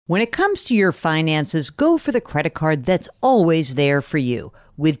When it comes to your finances, go for the credit card that's always there for you.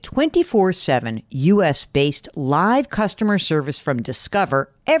 With 24/7 U.S.-based live customer service from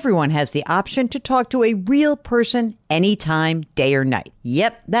Discover, everyone has the option to talk to a real person anytime, day or night.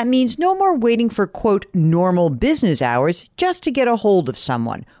 Yep, that means no more waiting for, quote, normal business hours just to get a hold of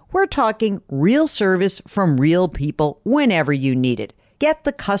someone. We're talking real service from real people whenever you need it. Get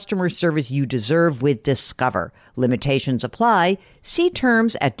the customer service you deserve with Discover. Limitations apply. See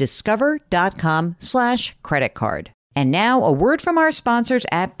terms at discover.com/credit card. And now a word from our sponsors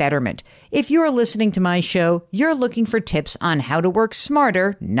at Betterment. If you're listening to my show, you're looking for tips on how to work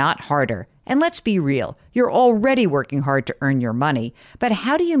smarter, not harder. And let's be real, you're already working hard to earn your money. But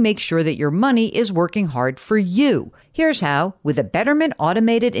how do you make sure that your money is working hard for you? Here's how. With a Betterment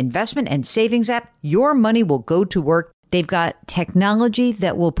automated investment and savings app, your money will go to work. They've got technology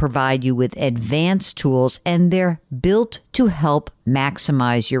that will provide you with advanced tools, and they're built to help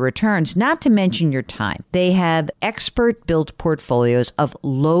maximize your returns, not to mention your time. They have expert-built portfolios of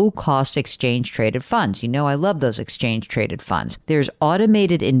low-cost exchange-traded funds. You know I love those exchange-traded funds. There's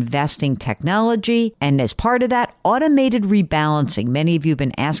automated investing technology, and as part of that, automated rebalancing. Many of you have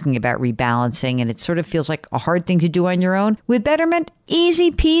been asking about rebalancing, and it sort of feels like a hard thing to do on your own. With Betterment, easy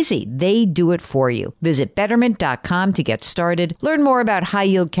peasy. They do it for you. Visit Betterment.com to get started. Learn more about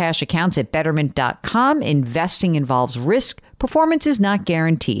high-yield cash accounts at Betterment.com. Investing involves risk. Performance is not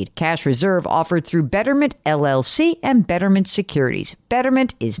guaranteed. Cash reserve offered through Betterment LLC and Betterment Securities.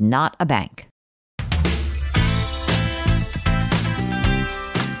 Betterment is not a bank.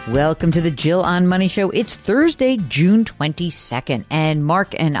 Welcome to the Jill on Money Show. It's Thursday, June 22nd, and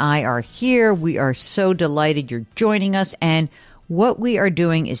Mark and I are here. We are so delighted you're joining us, and what we are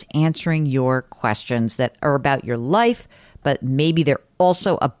doing is answering your questions that are about your life, but maybe they're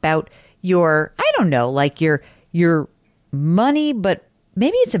also about your, I don't know, like your money, but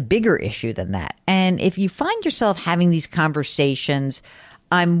maybe it's a bigger issue than that. And if you find yourself having these conversations,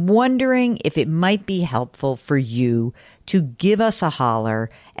 I'm wondering if it might be helpful for you to give us a holler,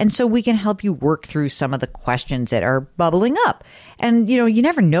 and so we can help you work through some of the questions that are bubbling up. And, you know, you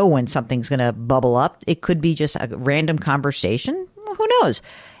never know when something's going to bubble up. It could be just a random conversation. Who knows?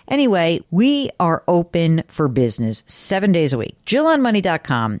 Anyway, we are open for business 7 days a week.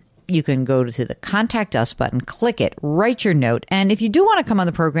 JillOnMoney.com. You can go to the Contact Us button, click it, write your note. And if you do want to come on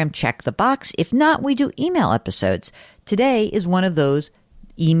the program, check the box. If not, we do email episodes. Today is one of those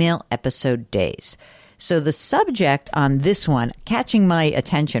email episode days. So the subject on this one, catching my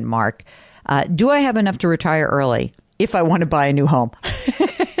attention, Mark, do I have enough to retire early if I want to buy a new home?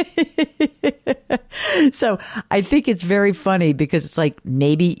 So I think it's very funny because it's like,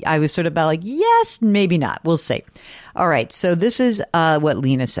 maybe I was sort of about like, yes, maybe not. We'll see. All right. So this is what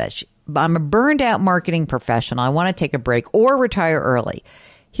Lena says. I'm a burned out marketing professional. I want to take a break or retire early.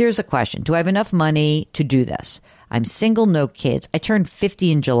 Here's a question. Do I have enough money to do this? I'm single, no kids. I turned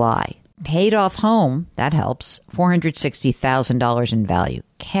 50 in July. Paid off home. That helps. $460,000 in value.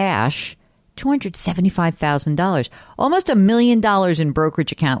 Cash. $275,000. Almost $1 million in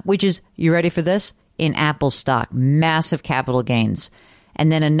brokerage account, which is, you ready for this? In Apple stock. Massive capital gains.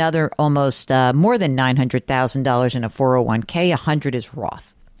 And then another almost more than $900,000 in a 401k. 100 is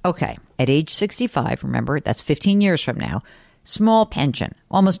Roth. Okay. At age 65, remember, that's 15 years from now. Small pension,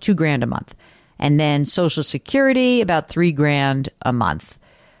 almost $2,000 a month. And then Social Security, about $3,000 a month.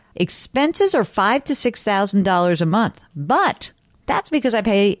 Expenses are $5,000 to $6,000 a month. But that's because I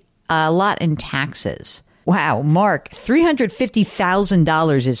pay a lot in taxes. Wow, Mark,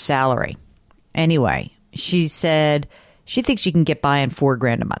 $350,000 is salary. Anyway, she said she thinks she can get by on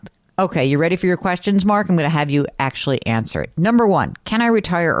 $4,000 a month. Okay, you ready for your questions, Mark? I'm going to have you actually answer it. Number one, can I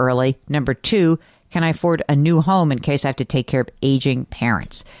retire early? Number two, can I afford a new home in case I have to take care of aging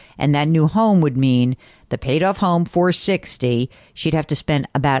parents? And that new home would mean the paid off home, $460,000. She'd have to spend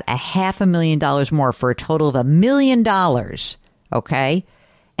about $500,000 more for a total of $1 million. Okay?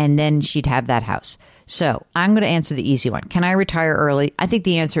 And then she'd have that house. So I'm going to answer the easy one. Can I retire early? I think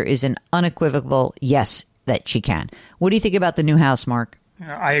the answer is an unequivocal yes, that she can. What do you think about the new house, Mark?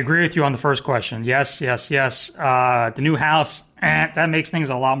 I agree with you on the first question. Yes. The new house, that makes things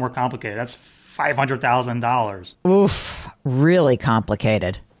a lot more complicated. That's $500,000. Oof, really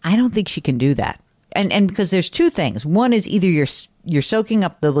complicated. I don't think she can do that. And because there's two things. One is either you're soaking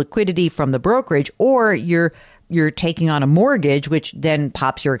up the liquidity from the brokerage, or you're taking on a mortgage, which then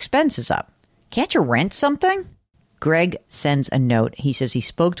pops your expenses up. Can't you rent something? Greg sends a note. He says he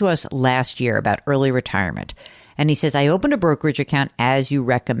spoke to us last year about early retirement. And he says, I opened a brokerage account as you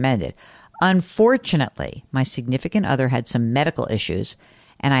recommended. Unfortunately, my significant other had some medical issues,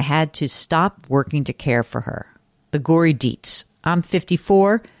 and I had to stop working to care for her. The gory deets. I'm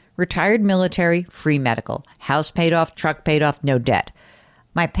 54, retired military, free medical, house paid off, truck paid off, no debt.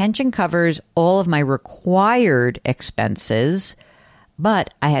 My pension covers all of my required expenses,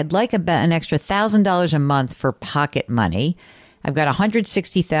 but I had like an extra $1,000 a month for pocket money. I've got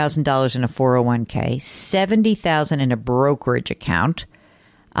 $160,000 in a 401k, $70,000 in a brokerage account,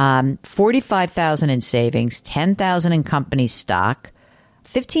 $45,000 in savings, $10,000 in company stock,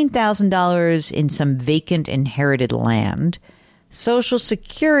 $15,000 in some vacant inherited land. Social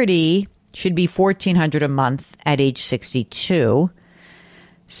Security should be $1,400 a month at age 62.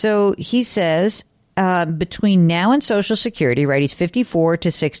 So he says between now and Social Security, right? He's 54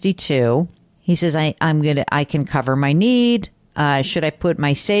 to 62. He says I can cover my need. Should I put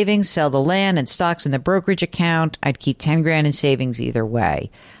my savings, sell the land and stocks in the brokerage account? I'd keep 10 grand in savings either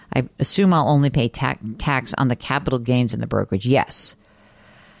way. I assume I'll only pay tax on the capital gains in the brokerage. Yes.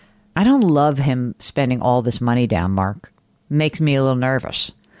 I don't love him spending all this money down, Mark. Makes me a little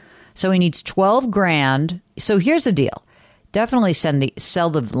nervous. So he needs 12 grand. So here's the deal. Definitely sell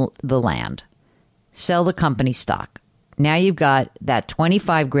the land. Sell the company stock. Now you've got that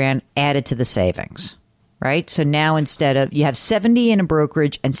 25 grand added to the savings, right? So now instead of, you have 70 in a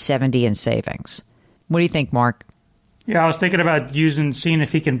brokerage and 70 in savings. What do you think, Mark? Yeah, I was thinking about seeing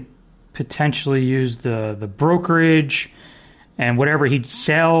if he can potentially use the brokerage and whatever he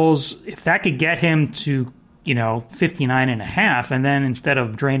sells, if that could get him to, 59 and a half, and then instead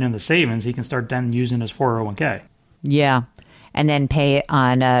of draining the savings, he can start then using his 401k. Yeah. And then pay it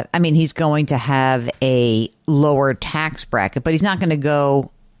on, he's going to have a lower tax bracket, but he's not going to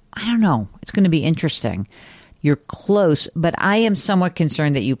go, I don't know. It's going to be interesting. You're close, but I am somewhat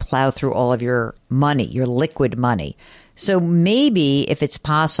concerned that you plow through all of your money, your liquid money. So maybe if it's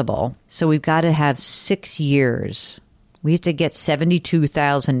possible, so we've got to have 6 years. We have to get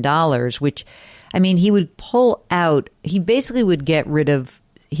 $72,000, which, he would pull out, he basically would get rid of,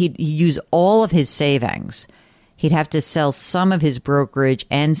 he'd use all of his savings. He'd have to sell some of his brokerage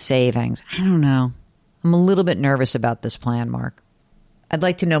and savings. I don't know. I'm a little bit nervous about this plan, Mark. I'd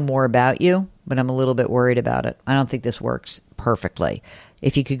like to know more about you, but I'm a little bit worried about it. I don't think this works perfectly.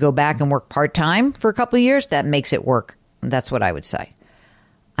 If you could go back and work part-time for a couple of years, that makes it work. That's what I would say.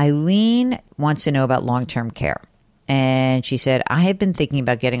 Eileen wants to know about long-term care. And she said, I have been thinking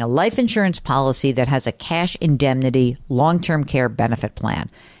about getting a life insurance policy that has a cash indemnity long-term care benefit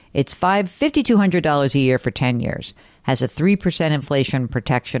plan. It's $5,200 a year for 10 years. Has a 3% inflation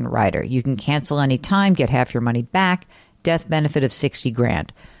protection rider. You can cancel any time, get half your money back. Death benefit of 60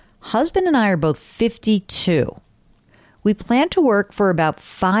 grand. Husband and I are both 52. We plan to work for about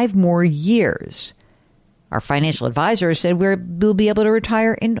 5 more years. Our financial advisor said we'll be able to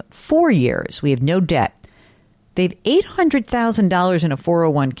retire in 4 years. We have no debt. They have $800,000 in a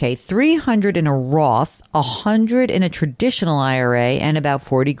 401k, $300 in a Roth, $100 in a traditional IRA, and about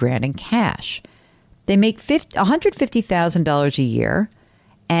 40 grand in cash. They make $150,000 a year,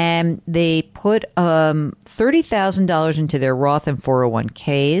 and they put $30,000 into their Roth and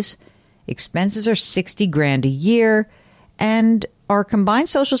 401ks. Expenses are 60 grand a year, and our combined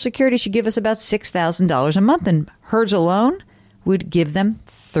Social Security should give us about $6,000 a month, and hers alone would give them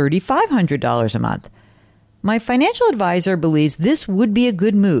 $3,500 a month. My financial advisor believes this would be a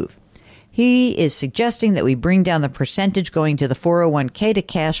good move. He is suggesting that we bring down the percentage going to the 401k to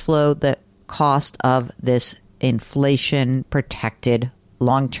cash flow the cost of this inflation-protected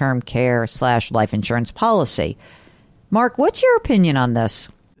long-term care / life insurance policy. Mark, what's your opinion on this?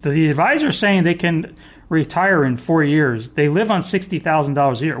 The advisor is saying they can retire in 4 years. They live on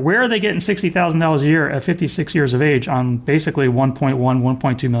 $60,000 a year. Where are they getting $60,000 a year at 56 years of age on basically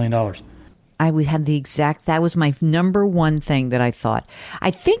 $1.2 million? That was my number one thing that I thought. I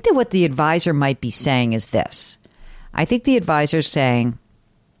think that what the advisor might be saying is this. I think the advisor is saying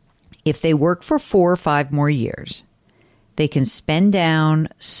if they work for 4 or 5 more years, they can spend down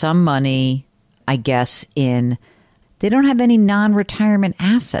some money, I guess, they don't have any non-retirement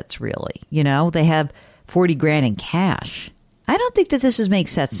assets really. They have 40 grand in cash. I don't think that this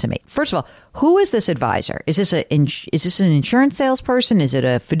makes sense to me. First of all, who is this advisor? Is this an insurance salesperson? Is it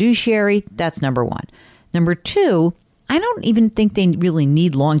a fiduciary? That's number one. Number two, I don't even think they really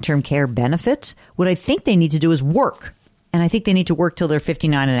need long-term care benefits. What I think they need to do is work. And I think they need to work till they're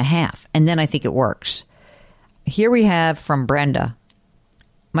 59 and a half. And then I think it works. Here we have from Brenda.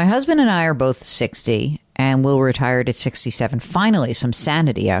 My husband and I are both 60 and we'll retire at 67. Finally, some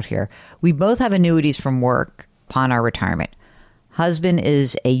sanity out here. We both have annuities from work upon our retirement. Husband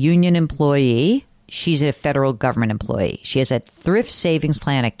is a union employee. She's a federal government employee. She has a thrift savings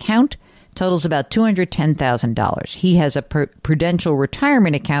plan account, totals about $210,000. He has a prudential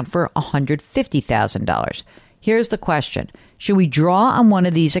retirement account for $150,000. Here's the question. Should we draw on one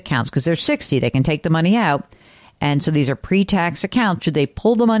of these accounts? Because they're 60. They can take the money out. And so these are pre-tax accounts. Should they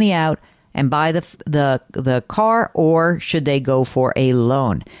pull the money out and buy the car, or should they go for a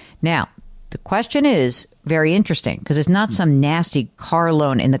loan? Now, the question is very interesting because it's not some nasty car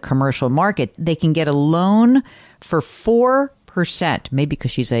loan in the commercial market. They can get a loan for 4%, maybe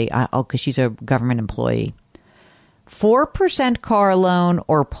because she's a government employee. 4% car loan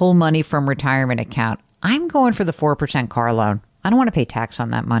or pull money from retirement account. I'm going for the 4% car loan. I don't want to pay tax on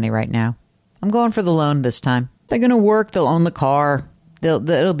that money right now. I'm going for the loan this time. They're going to work. They'll own the car.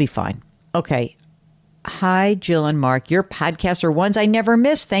 It'll be fine. Okay. Hi, Jill and Mark. Your podcasts are ones I never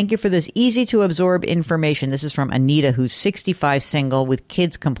miss. Thank you for this easy to absorb information. This is from Anita, who's 65, single, with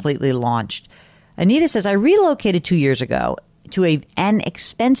kids completely launched. Anita says, I relocated 2 years ago to an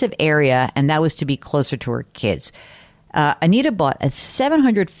expensive area, and that was to be closer to her kids. Anita bought a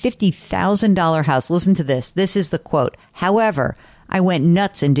 $750,000 house. Listen to this. This is the quote. However, I went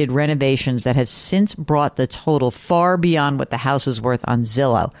nuts and did renovations that have since brought the total far beyond what the house is worth on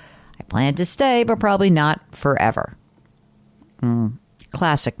Zillow. I plan to stay, but probably not forever.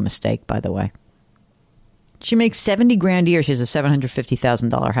 Classic mistake, by the way. She makes $70,000 a year. She has a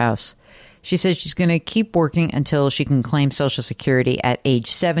 $750,000 house. She says she's going to keep working until she can claim Social Security at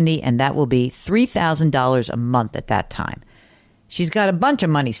age 70, and that will be $3,000 a month at that time. She's got a bunch of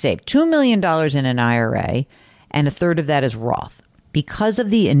money saved, $2 million in an IRA, and a third of that is Roth. Because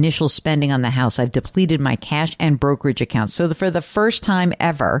of the initial spending on the house, I've depleted my cash and brokerage accounts. So for the first time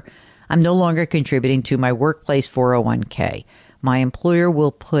ever, I'm no longer contributing to my workplace 401k. My employer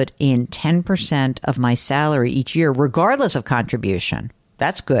will put in 10% of my salary each year, regardless of contribution.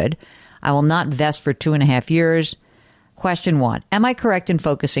 That's good. I will not vest for 2.5 years. Question 1. Am I correct in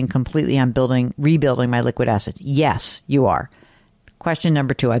focusing completely on rebuilding my liquid assets? Yes, you are. Question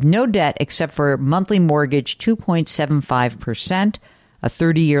number 2. I have no debt except for monthly mortgage, 2.75%, a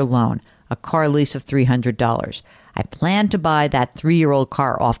 30-year loan, a car lease of $300. I plan to buy that 3-year-old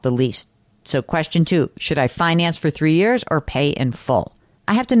car off the lease. So question 2, should I finance for 3 years or pay in full?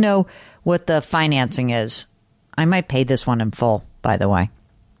 I have to know what the financing is. I might pay this one in full, by the way.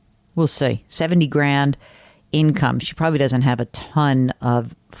 We'll see. $70,000 income. She probably doesn't have a ton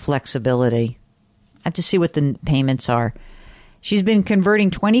of flexibility. I have to see what the payments are. She's been converting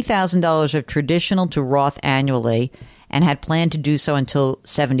 $20,000 of traditional to Roth annually and had planned to do so until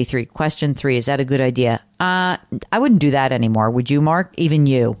 73. Question 3, is that a good idea? I wouldn't do that anymore. Would you, Mark? Even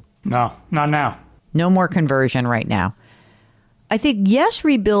you? No, not now. No more conversion right now. I think, yes,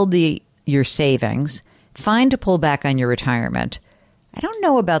 rebuild your savings. Fine to pull back on your retirement. I don't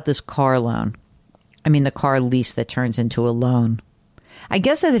know about this car loan. I mean, the car lease that turns into a loan. I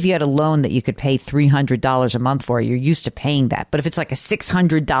guess that if you had a loan that you could pay $300 a month for, you're used to paying that. But if it's like a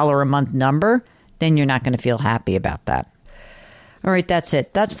 $600 a month number, then you're not going to feel happy about that. All right, that's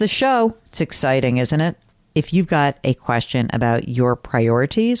it. That's the show. It's exciting, isn't it? If you've got a question about your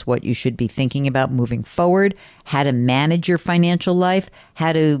priorities, what you should be thinking about moving forward, how to manage your financial life,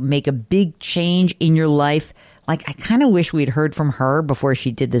 how to make a big change in your life, like I kind of wish we'd heard from her before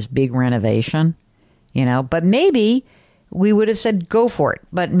she did this big renovation, but maybe we would have said go for it,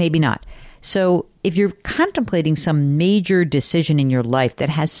 but maybe not. So if you're contemplating some major decision in your life that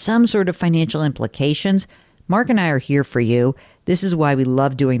has some sort of financial implications, Mark and I are here for you. This is why we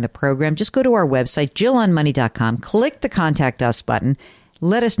love doing the program. Just go to our website, JillOnMoney.com, click the Contact Us button.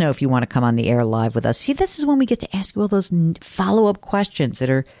 Let us know if you want to come on the air live with us. See, this is when we get to ask you all those follow-up questions that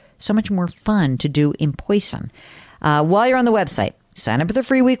are so much more fun to do in person. While you're on the website, sign up for the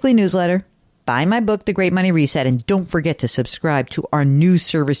free weekly newsletter, buy my book, The Great Money Reset, and don't forget to subscribe to our news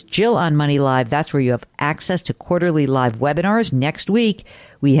service, Jill on Money Live. That's where you have access to quarterly live webinars. Next week,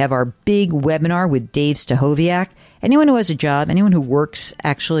 we have our big webinar with Dave Stachowiak. Anyone who has a job, anyone who works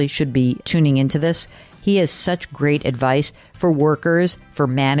actually should be tuning into this. He has such great advice for workers, for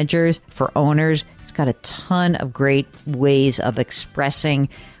managers, for owners. He's got a ton of great ways of expressing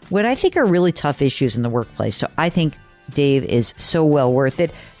what I think are really tough issues in the workplace. So I think Dave is so well worth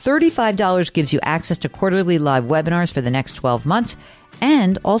it. $35 gives you access to quarterly live webinars for the next 12 months.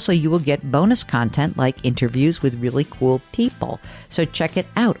 And also you will get bonus content like interviews with really cool people. So check it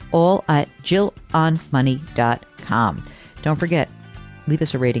out, all at JillOnMoney.com. Don't forget, leave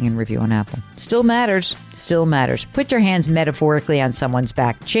us a rating and review on Apple. Still matters. Still matters. Put your hands metaphorically on someone's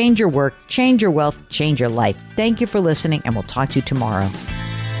back. Change your work, change your wealth, change your life. Thank you for listening, and we'll talk to you tomorrow.